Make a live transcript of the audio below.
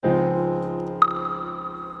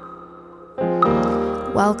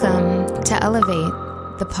Welcome to Elevate,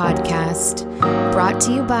 the podcast, brought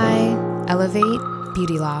to you by Elevate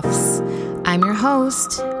Beauty Lofts. I'm your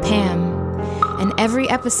host, Pam, and every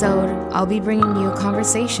episode I'll be bringing you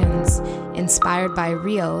conversations inspired by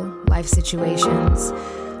real life situations.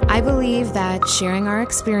 I believe that sharing our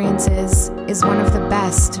experiences is one of the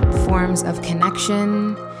best forms of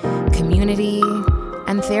connection, community,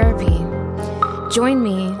 and therapy. Join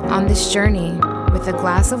me on this journey with a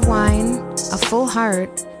glass of wine, a full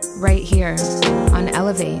heart, right here on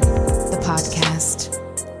Elevate, the podcast.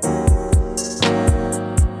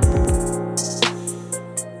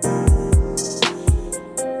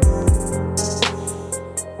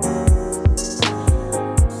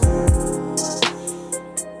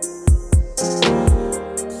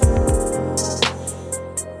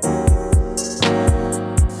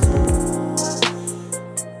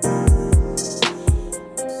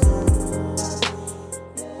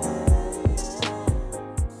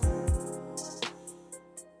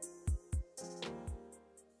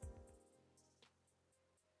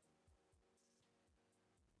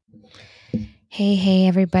 Hey,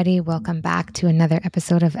 everybody. Welcome back to another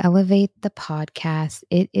episode of Elevate the podcast.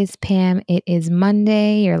 It is Pam. It is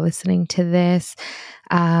Monday. You're listening to this.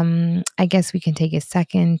 I guess we can take a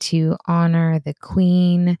second to honor the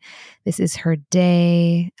Queen. This is her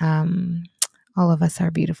day. All of us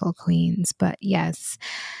are beautiful queens, but yes,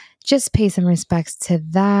 just pay some respects to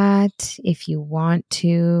that if you want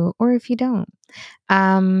to, or if you don't.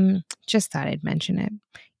 Just thought I'd mention it,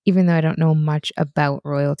 even though I don't know much about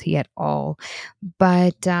royalty at all.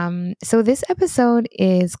 But so this episode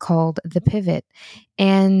is called The Pivot.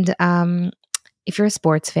 And if you're a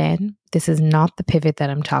sports fan, this is not the pivot that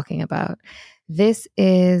I'm talking about. This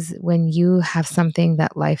is when you have something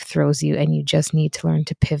that life throws you and you just need to learn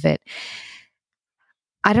to pivot.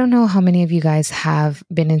 I don't know how many of you guys have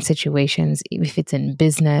been in situations, if it's in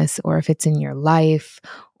business or if it's in your life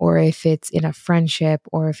or if it's in a friendship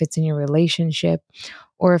or if it's in your relationship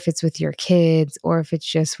or if it's with your kids or if it's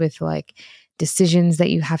just with like decisions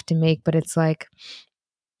that you have to make. But it's like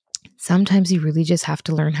sometimes you really just have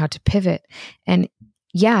to learn how to pivot. And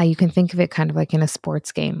yeah, you can think of it kind of like in a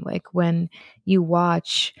sports game. Like when you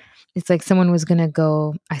watch, it's like someone was going to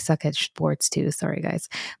go, I suck at sports too, sorry guys.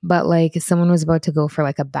 But like someone was about to go for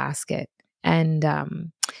like a basket. And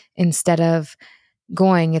instead of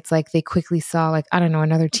going, it's like they quickly saw like, I don't know,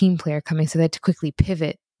 another team player coming. So they had to quickly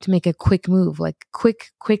pivot to make a quick move, like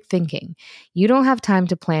quick thinking. You don't have time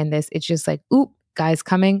to plan this. It's just like, oop, guys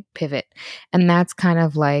coming, pivot. And that's kind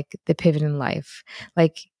of like the pivot in life.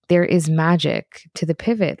 Like there is magic to the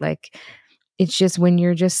pivot. Like it's just when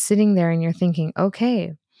you're just sitting there and you're thinking,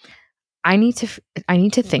 okay, I need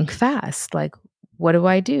to think fast. Like, what do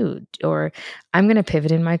I do? Or I'm going to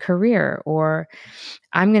pivot in my career, or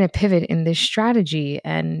I'm going to pivot in this strategy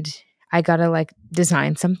and I got to like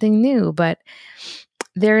design something new. But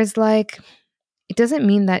there's like, it doesn't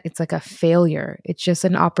mean that it's like a failure. It's just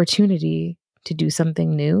an opportunity to do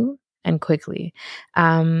something new and quickly.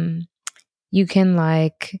 You can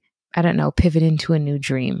like, I don't know, pivot into a new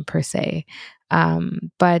dream per se.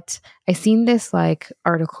 But I seen this like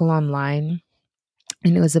article online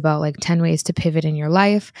and it was about like 10 ways to pivot in your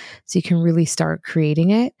life so you can really start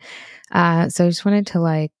creating it. So I just wanted to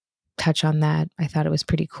like touch on that. I thought it was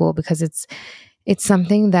pretty cool because it's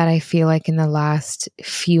something that I feel like in the last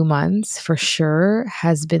few months for sure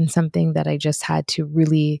has been something that I just had to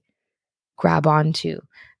really grab onto.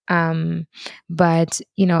 But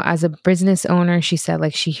you know, as a business owner, she said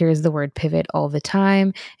like she hears the word pivot all the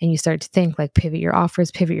time and you start to think like pivot your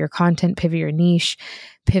offers, pivot your content, pivot your niche,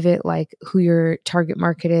 pivot like who your target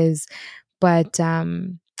market is. But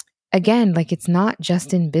again, like it's not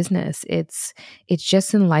just in business, it's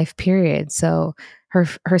just in life period. So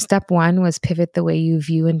her step one was pivot the way you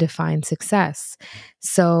view and define success.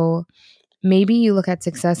 So maybe you look at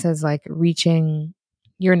success as like reaching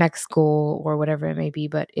your next goal or whatever it may be,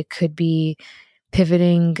 but it could be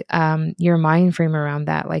pivoting your mind frame around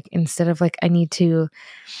that. Like instead of like, I need to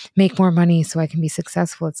make more money so I can be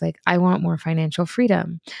successful, it's like, I want more financial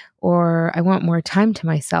freedom, or I want more time to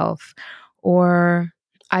myself, or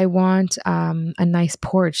I want a nice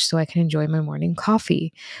porch so I can enjoy my morning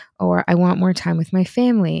coffee, or I want more time with my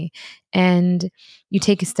family. And you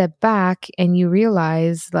take a step back and you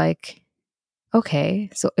realize like, okay,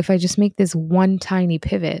 so if I just make this one tiny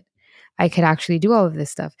pivot, I could actually do all of this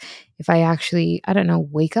stuff. If I actually, I don't know,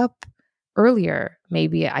 wake up earlier,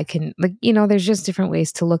 maybe I can, like, you know, there's just different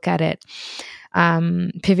ways to look at it.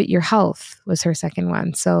 Pivot your health was her second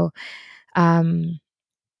one. So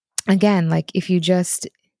again, like if you just,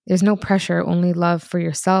 there's no pressure, only love for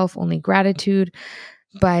yourself, only gratitude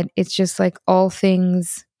But it's just like all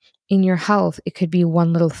things in your health. It could be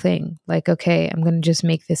one little thing like, okay, I'm going to just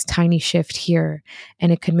make this tiny shift here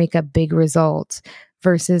and it could make a big result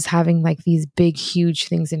versus having like these big, huge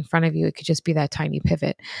things in front of you. It could just be that tiny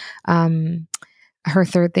pivot. Her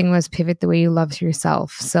third thing was pivot the way you love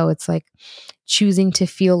yourself. So it's like choosing to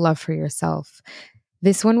feel love for yourself.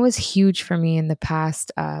 This one was huge for me in the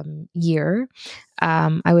past year,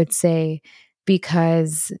 I would say,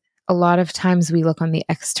 because a lot of times we look on the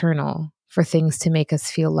external for things to make us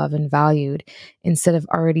feel loved and valued instead of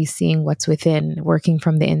already seeing what's within, working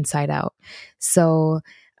from the inside out. So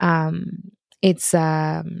it's,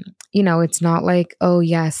 it's not like, oh,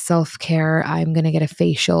 yes, self care. I'm going to get a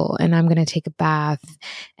facial and I'm going to take a bath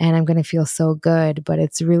and I'm going to feel so good. But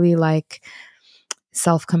it's really like,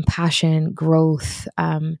 self-compassion, growth,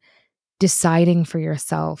 deciding for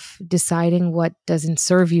yourself, deciding what doesn't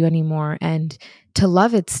serve you anymore and to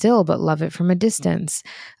love it still, but love it from a distance,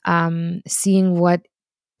 seeing what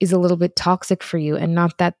is a little bit toxic for you and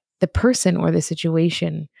not that the person or the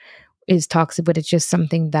situation is toxic, but it's just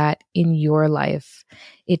something that in your life,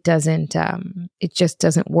 it just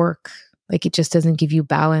doesn't work. Like it just doesn't give you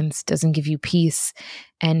balance, doesn't give you peace.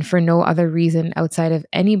 And for no other reason outside of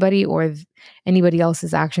anybody or anybody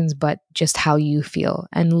else's actions, but just how you feel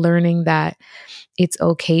and learning that it's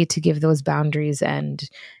okay to give those boundaries and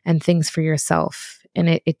things for yourself. And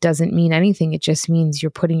it doesn't mean anything. It just means you're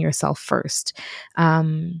putting yourself first,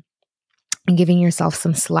 and giving yourself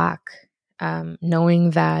some slack,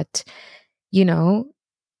 knowing that, you know,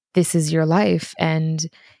 this is your life and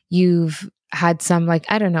you've had some, like,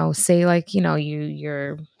 I don't know, say like,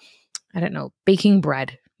 you're, I don't know, baking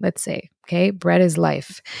bread, let's say, okay, bread is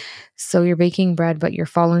life. So you're baking bread, but you're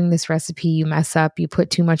following this recipe, you mess up, you put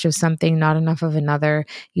too much of something, not enough of another,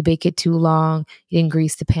 you bake it too long, you didn't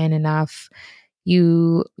grease the pan enough.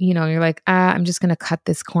 You're like, I'm just going to cut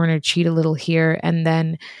this corner, cheat a little here. And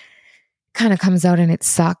then kind of comes out and it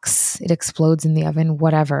sucks. It explodes in the oven,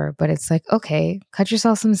 whatever. But it's like, okay, cut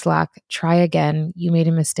yourself some slack, try again. You made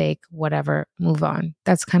a mistake, whatever, move on.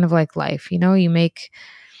 That's kind of like life. You make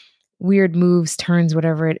weird moves, turns,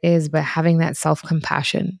 whatever it is, but having that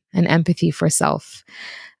self-compassion and empathy for self.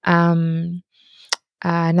 Another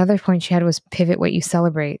point she had was pivot what you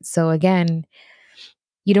celebrate. So again,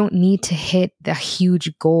 you don't need to hit the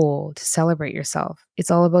huge goal to celebrate yourself.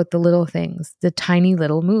 It's all about the little things, the tiny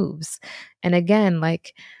little moves. And again,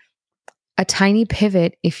 like a tiny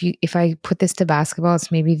pivot, if I put this to basketball,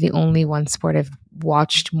 it's maybe the only one sport I've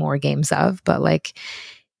watched more games of, but like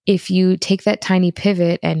if you take that tiny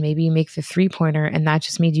pivot and maybe you make the 3-pointer and that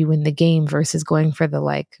just made you win the game versus going for the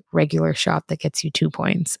like regular shot that gets you 2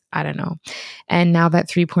 points, I don't know. And now that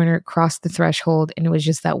 3-pointer crossed the threshold and it was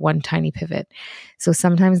just that one tiny pivot. So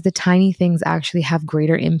sometimes the tiny things actually have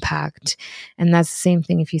greater impact. And that's the same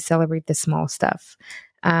thing if you celebrate the small stuff.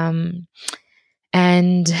 And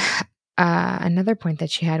another point that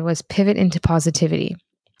she had was pivot into positivity.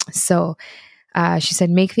 So she said,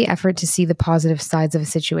 make the effort to see the positive sides of a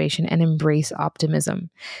situation and embrace optimism.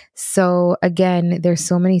 So again, there's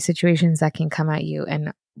so many situations that can come at you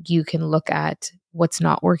and you can look at what's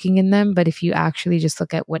not working in them. But if you actually just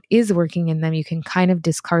look at what is working in them, you can kind of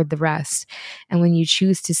discard the rest. And when you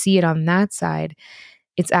choose to see it on that side,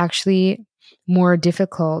 it's actually more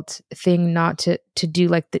difficult thing not to do,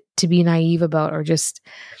 like to be naive about, or just,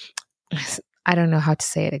 I don't know how to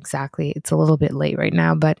say it exactly. It's a little bit late right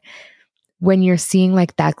now, but when you're seeing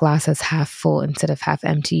like that glass as half full instead of half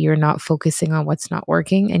empty, you're not focusing on what's not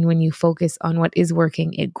working. And when you focus on what is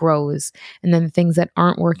working, it grows. And then the things that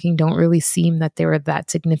aren't working don't really seem that they were that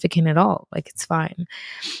significant at all. Like it's fine.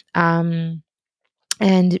 And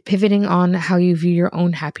pivoting on how you view your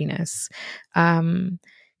own happiness.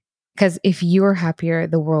 Because if you're happier,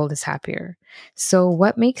 the world is happier. So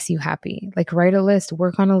what makes you happy? Like write a list,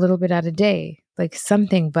 work on a little bit at a day, like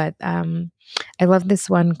something. But I love this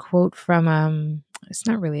one quote from, it's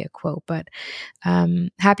not really a quote, but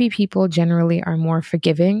happy people generally are more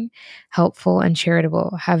forgiving, helpful, and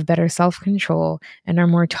charitable, have better self-control, and are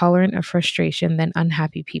more tolerant of frustration than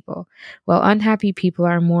unhappy people. While unhappy people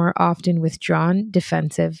are more often withdrawn,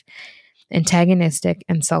 defensive, antagonistic,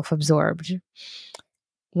 and self-absorbed.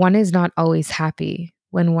 One is not always happy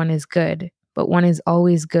when one is good, but one is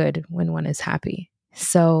always good when one is happy.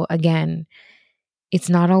 So again, it's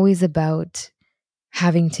not always about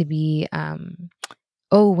having to be,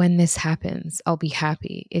 when this happens, I'll be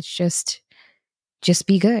happy. It's just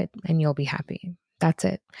be good and you'll be happy. That's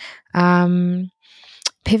it.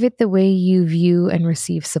 Pivot the way you view and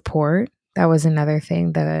receive support. That was another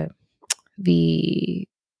thing that the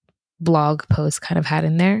blog post kind of had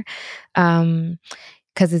in there.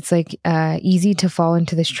 because it's like easy to fall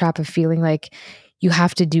into this trap of feeling like you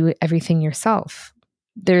have to do everything yourself.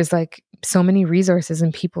 There's like so many resources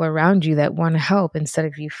and people around you that want to help instead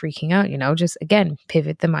of you freaking out, just again,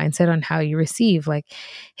 pivot the mindset on how you receive. Like,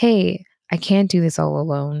 hey, I can't do this all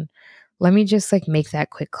alone. Let me just like make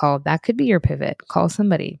that quick call. That could be your pivot. Call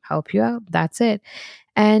somebody, help you out. That's it.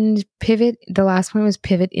 And pivot. The last one was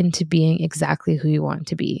pivot into being exactly who you want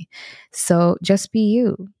to be. So just be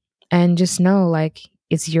you and just know like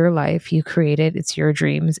it's your life. You create it. It's your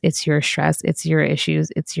dreams. It's your stress. It's your issues.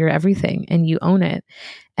 It's your everything. And you own it.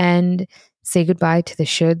 And say goodbye to the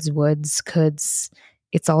shoulds, woulds, coulds.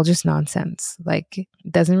 It's all just nonsense. Like,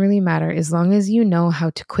 it doesn't really matter as long as you know how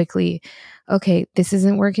to quickly, okay, this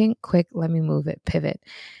isn't working. Quick, let me move it, pivot.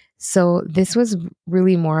 So this was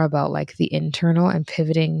really more about like the internal and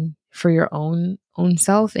pivoting for your own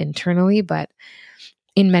self internally. But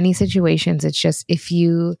in many situations, it's just if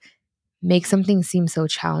you make something seem so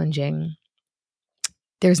challenging,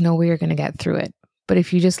 there's no way you're going to get through it. But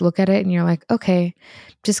if you just look at it and you're like, okay,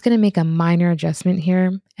 just going to make a minor adjustment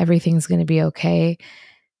here, everything's going to be okay.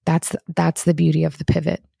 That's the beauty of the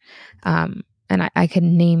pivot. And I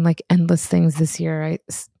can name like endless things this year. I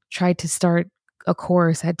tried to start a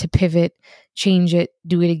course, had to pivot, change it,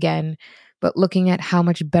 do it again. But looking at how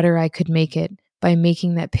much better I could make it by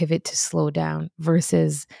making that pivot to slow down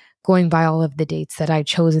versus going by all of the dates that I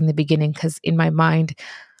chose in the beginning. Because in my mind,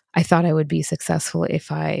 I thought I would be successful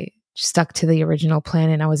if I stuck to the original plan,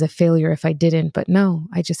 and I was a failure if I didn't. But no,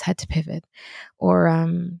 I just had to pivot. Or,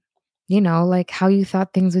 like how you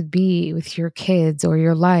thought things would be with your kids or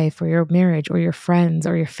your life or your marriage or your friends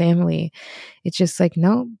or your family. It's just like,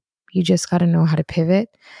 no, you just got to know how to pivot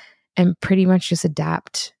and pretty much just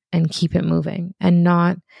adapt and keep it moving and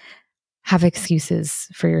not have excuses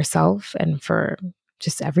for yourself and for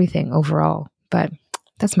just everything overall. But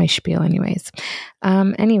that's my spiel anyways.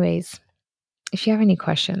 If you have any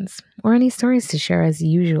questions or any stories to share as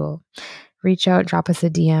usual, reach out, drop us a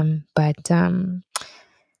DM. But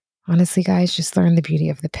honestly, guys, just learn the beauty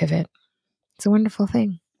of the pivot. It's a wonderful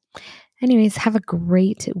thing. Anyways, have a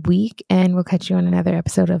great week, and we'll catch you on another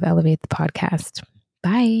episode of Elevate the Podcast.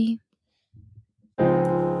 Bye.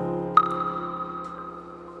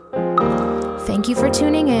 Thank you for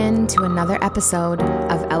tuning in to another episode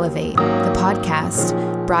of Elevate the Podcast,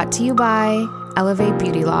 brought to you by Elevate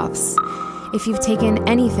Beauty Lofts. If you've taken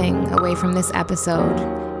anything away from this episode,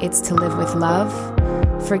 it's to live with love,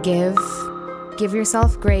 forgive, give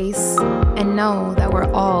yourself grace, and know that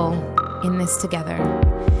we're all in this together.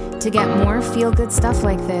 To get more feel-good stuff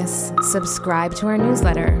like this, subscribe to our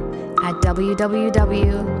newsletter at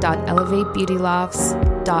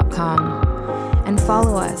www.elevatebeautylofts.com and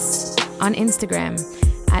follow us on Instagram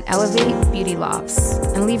at Elevate Beauty Lofts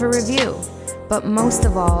and leave a review. But most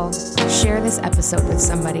of all, share this episode with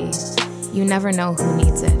somebody. You never know who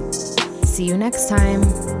needs it. See you next time.